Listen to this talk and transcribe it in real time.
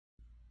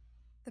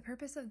The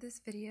purpose of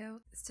this video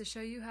is to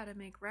show you how to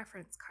make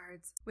reference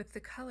cards with the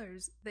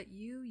colors that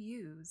you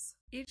use.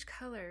 Each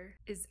color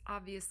is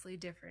obviously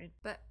different,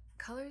 but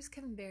colors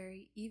can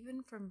vary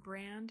even from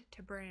brand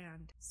to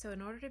brand. So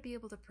in order to be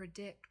able to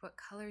predict what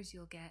colors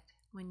you'll get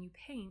when you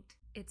paint,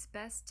 it's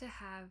best to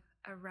have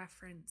a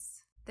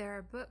reference. There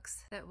are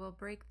books that will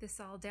break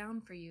this all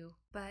down for you,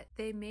 but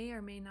they may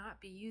or may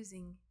not be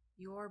using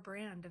your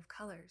brand of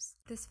colors.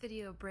 This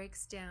video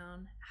breaks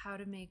down how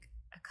to make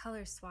a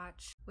color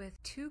swatch with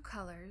two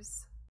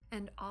colors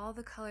and all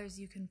the colors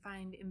you can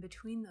find in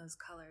between those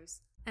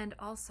colors, and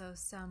also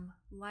some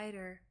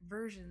lighter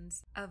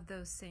versions of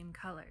those same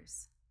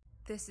colors.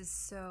 This is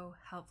so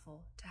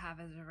helpful to have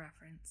as a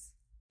reference.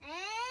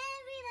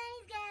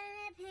 Everybody's got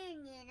an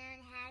opinion on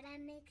how to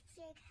mix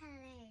your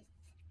colors.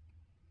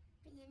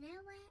 But you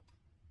know what?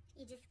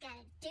 You just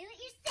gotta do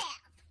it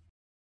yourself.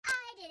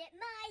 I did it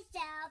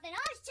myself, and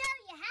I'll show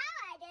you how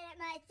I did it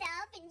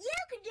myself, and you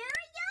can do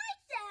it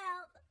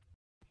yourself.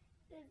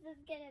 This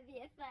is gonna be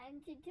a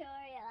fun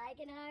tutorial, I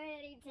can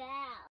already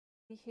tell.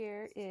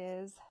 Here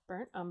is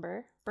burnt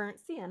umber, burnt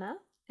sienna,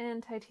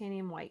 and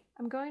titanium white.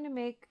 I'm going to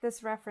make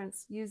this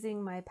reference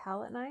using my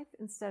palette knife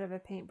instead of a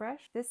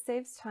paintbrush. This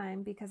saves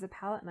time because a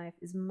palette knife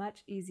is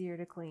much easier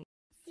to clean.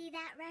 See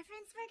that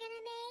reference we're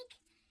gonna make?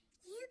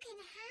 You can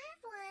have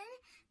one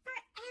for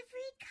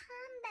every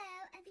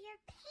combo of your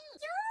paint.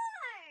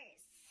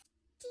 Yours!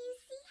 Do you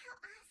see how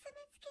awesome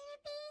it's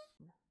gonna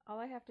be? All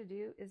I have to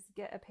do is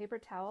get a paper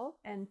towel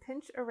and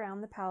pinch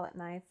around the palette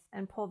knife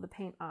and pull the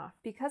paint off.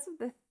 Because of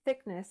the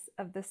thickness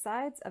of the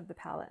sides of the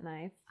palette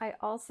knife, I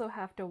also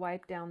have to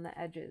wipe down the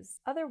edges.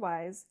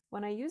 Otherwise,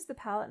 when I use the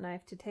palette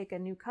knife to take a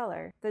new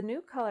color, the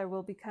new color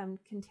will become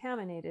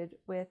contaminated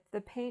with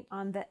the paint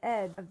on the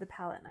edge of the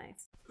palette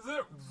knife. Is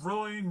it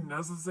really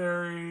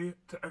necessary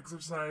to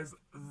exercise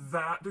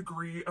that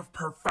degree of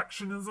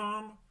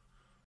perfectionism?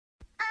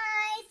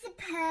 I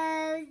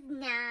suppose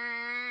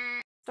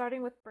not.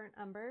 Starting with burnt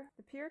umber,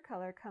 the pure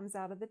color comes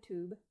out of the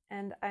tube,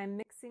 and I'm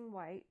mixing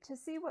white to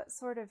see what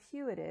sort of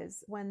hue it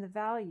is when the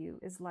value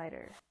is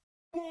lighter.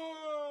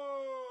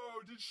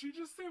 Whoa! Did she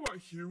just say what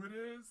hue it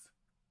is?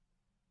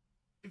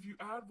 If you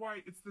add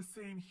white, it's the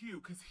same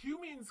hue, because hue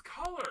means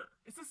color.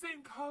 It's the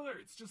same color,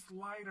 it's just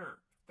lighter.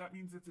 That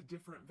means it's a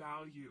different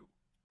value.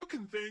 You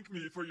can thank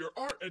me for your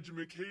art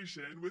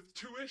education with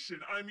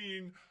tuition. I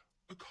mean,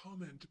 a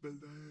comment below.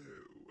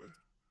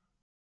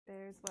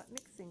 There's what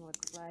mixing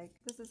looks like.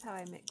 This is how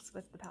I mix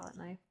with the palette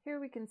knife. Here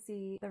we can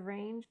see the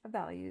range of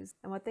values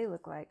and what they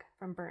look like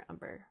from burnt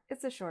umber.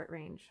 It's a short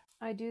range.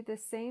 I do the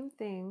same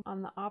thing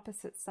on the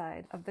opposite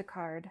side of the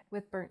card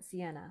with burnt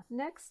sienna.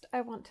 Next,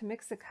 I want to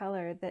mix a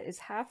color that is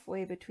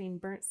halfway between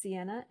burnt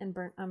sienna and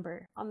burnt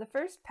umber. On the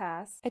first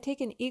pass, I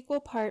take an equal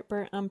part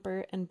burnt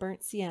umber and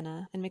burnt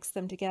sienna and mix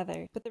them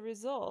together, but the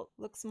result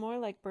looks more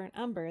like burnt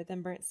umber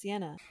than burnt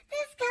sienna.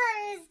 This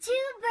color is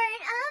too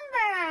burnt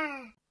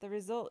umber. The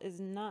result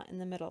is not in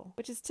the middle,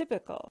 which is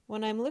typical.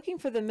 When I'm looking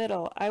for the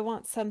middle, I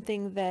want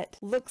something that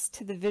looks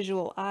to the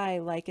visual eye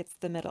like it's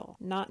the middle,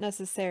 not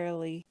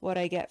necessarily what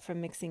I get from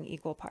mixing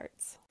equal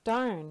parts.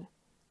 Darn!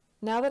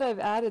 Now that I've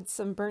added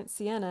some burnt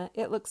sienna,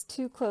 it looks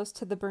too close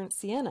to the burnt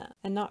sienna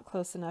and not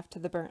close enough to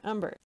the burnt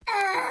umber.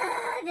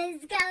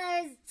 This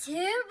color is too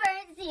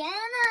burnt sienna.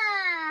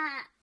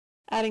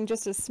 Adding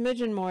just a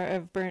smidgen more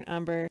of burnt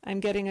umber, I'm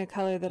getting a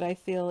color that I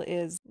feel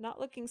is not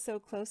looking so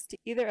close to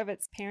either of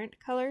its parent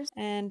colors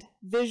and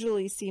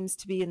visually seems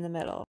to be in the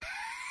middle.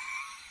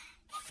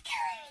 This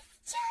color is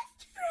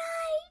just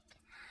right.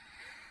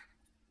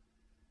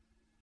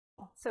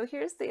 So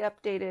here's the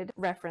updated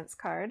reference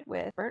card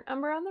with burnt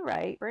umber on the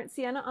right, burnt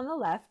sienna on the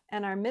left,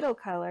 and our middle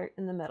color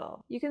in the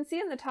middle. You can see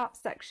in the top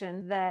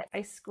section that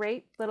I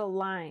scraped little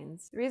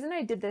lines. The reason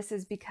I did this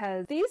is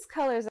because these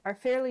colors are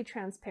fairly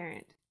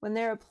transparent. When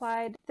they're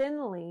applied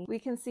thinly, we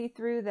can see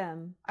through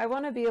them. I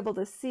want to be able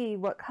to see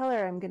what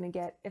color I'm going to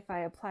get if I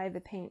apply the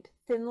paint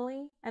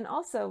thinly, and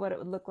also what it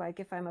would look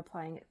like if I'm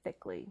applying it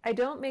thickly. I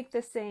don't make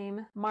the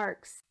same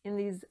marks in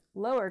these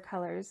lower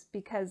colors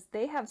because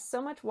they have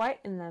so much white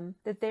in them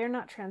that they're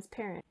not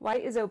transparent.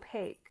 White is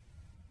opaque.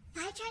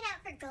 If I tried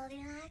out for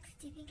Goldilocks,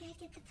 do you think I'd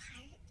get the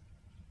part?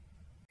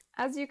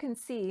 As you can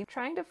see,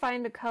 trying to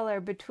find a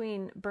color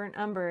between burnt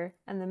umber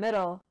and the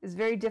middle is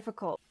very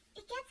difficult.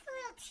 It gets a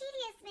little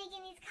tedious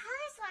making these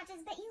color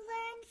swatches, but you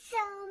learn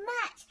so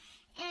much.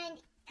 And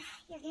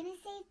you're gonna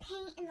save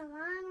paint in the long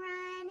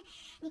run.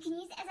 You can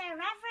use it as a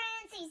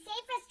reference, so you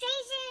save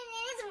frustration,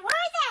 and it's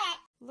worth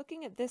it!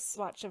 Looking at this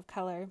swatch of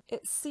color,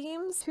 it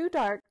seems too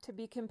dark to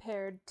be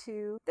compared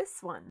to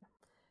this one,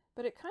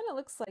 but it kind of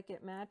looks like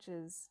it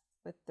matches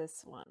with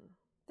this one.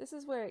 This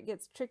is where it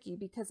gets tricky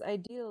because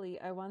ideally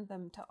I want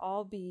them to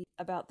all be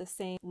about the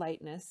same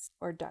lightness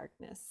or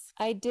darkness.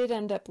 I did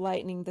end up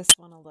lightening this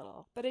one a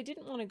little, but I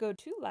didn't want to go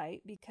too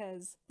light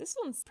because this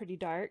one's pretty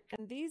dark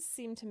and these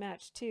seem to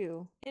match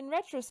too. In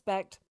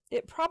retrospect,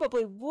 it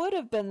probably would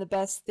have been the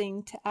best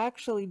thing to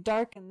actually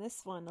darken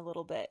this one a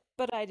little bit,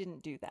 but I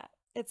didn't do that.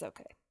 It's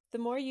okay. The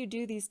more you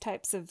do these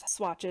types of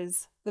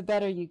swatches, the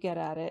better you get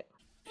at it.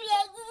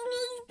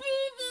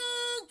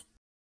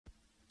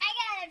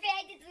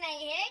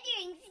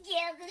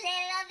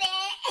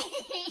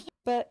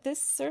 but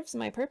this serves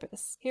my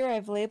purpose. Here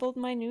I've labeled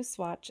my new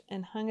swatch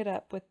and hung it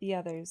up with the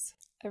others.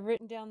 I've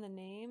written down the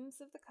names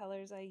of the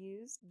colors I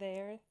used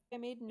there. I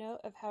made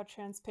note of how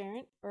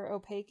transparent or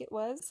opaque it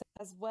was,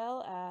 as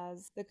well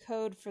as the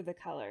code for the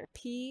color,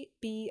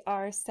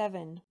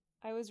 PBR7.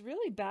 I was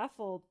really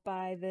baffled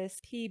by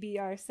this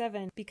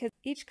PBR7 because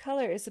each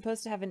color is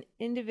supposed to have an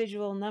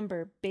individual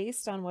number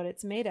based on what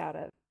it's made out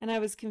of. And I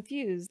was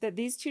confused that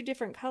these two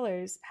different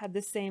colors had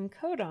the same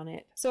code on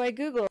it. So I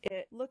Googled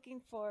it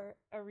looking for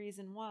a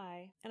reason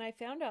why, and I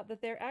found out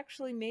that they're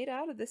actually made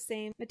out of the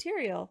same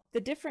material.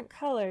 The different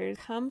colors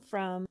come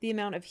from the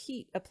amount of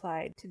heat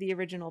applied to the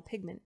original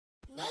pigment.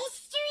 Mystery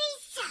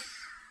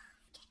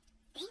solved.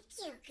 Thank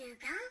you,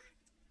 Google.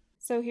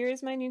 So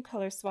here's my new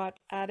color swatch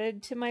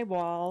added to my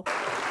wall. Click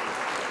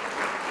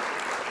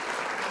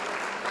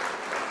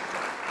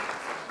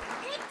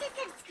to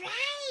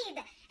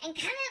subscribe and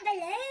comment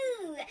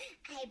below.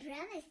 I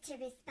promise to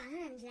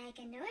respond like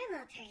a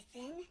normal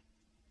person.